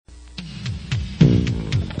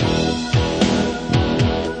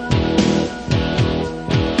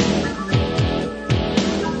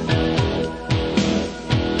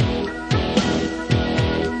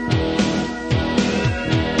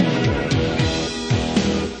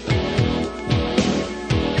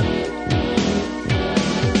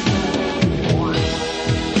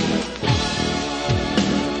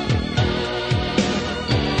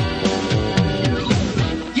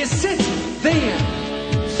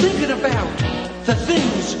the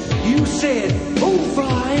things you said over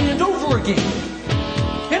and over again.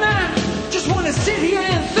 And I just want to sit here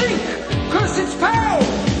and think, 'cause it's power.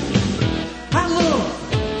 I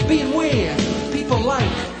love being where people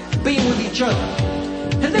like being with each other.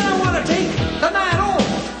 And then I want to take the night off,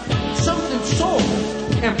 something soft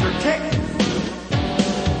and protective.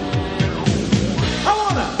 I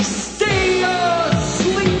want to stay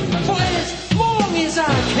asleep for as long as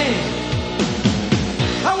I can.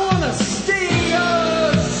 I want to stay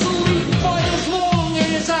asleep for as long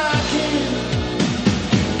as I can.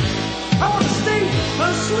 I want to stay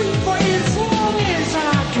asleep for as long as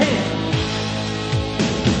I can.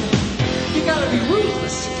 You gotta be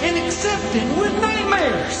ruthless and accepting with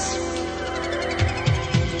nightmares.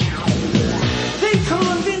 They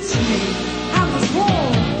convinced me I was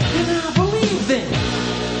wrong, and I believed them.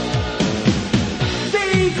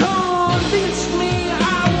 They convinced me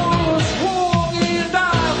I was wrong, and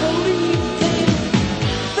I believed them.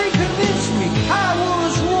 They convinced me I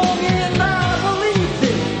was wrong, and I believed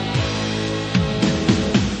them.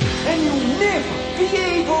 And you'll never be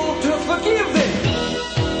able to forgive them.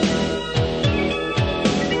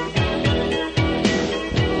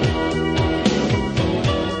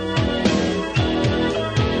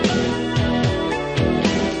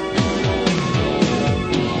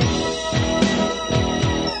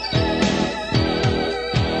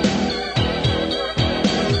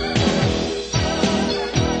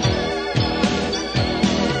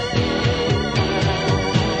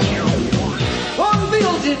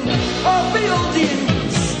 A building,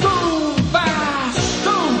 stone by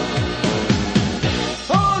stone.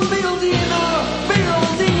 On building a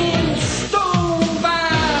building, stone by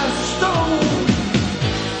stone.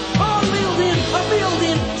 On building a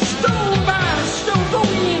building, stone by stone,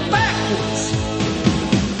 going backwards.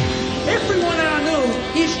 Everyone I know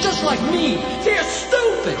is just like me. They're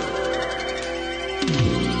stupid.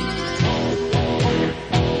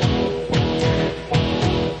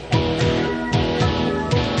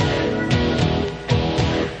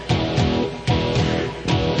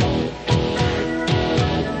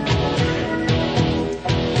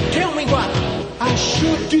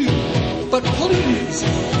 But please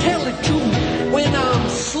tell it to me when I'm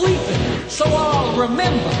sleeping, so I'll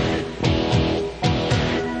remember.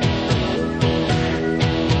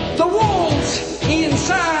 The walls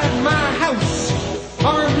inside my house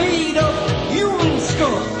are made of human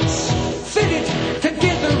skulls, fitted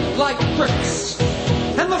together like bricks.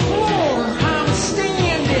 And the floor I'm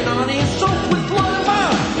standing on is soaked with blood and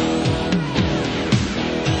mud.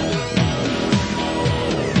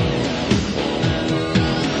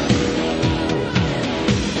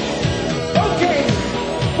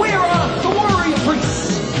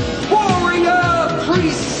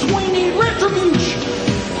 We need retribution,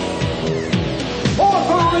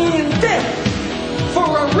 offering death for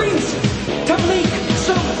a reason to make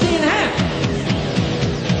something happen.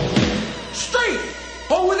 Straight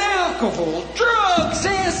or with alcohol, drugs,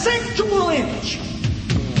 and sexual energy.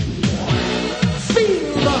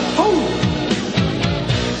 Feeding the hole.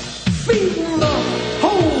 Feeding the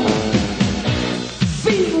hole.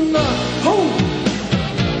 Feeding the hole.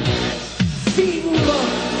 Feeding the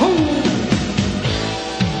hole.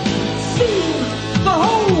 The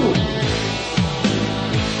hole.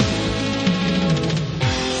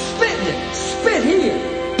 Spit it, spit here.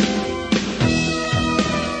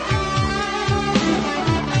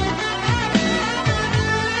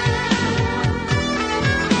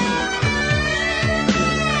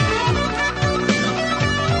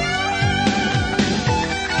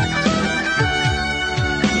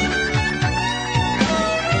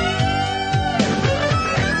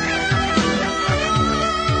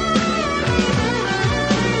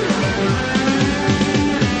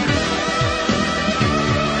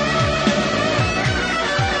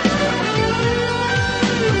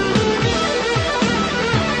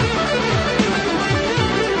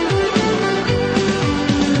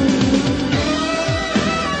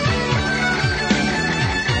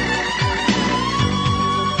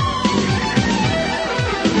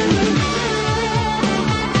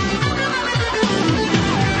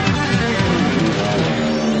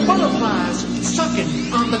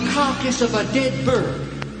 Of a dead bird,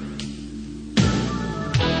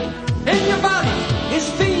 and your body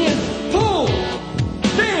is being pulled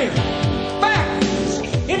there, backwards,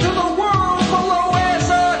 into the world below as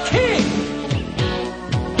a king.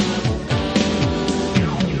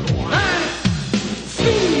 I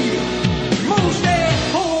feel most at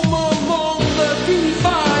home among the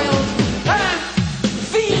defiled. I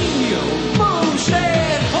feel most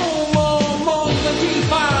at home among the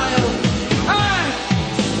defiled. I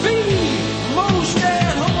feel most at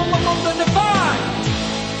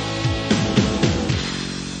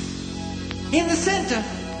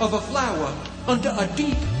flower under a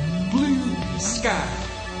deep blue sky.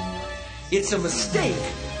 It's a mistake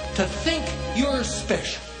to think you're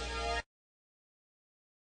special.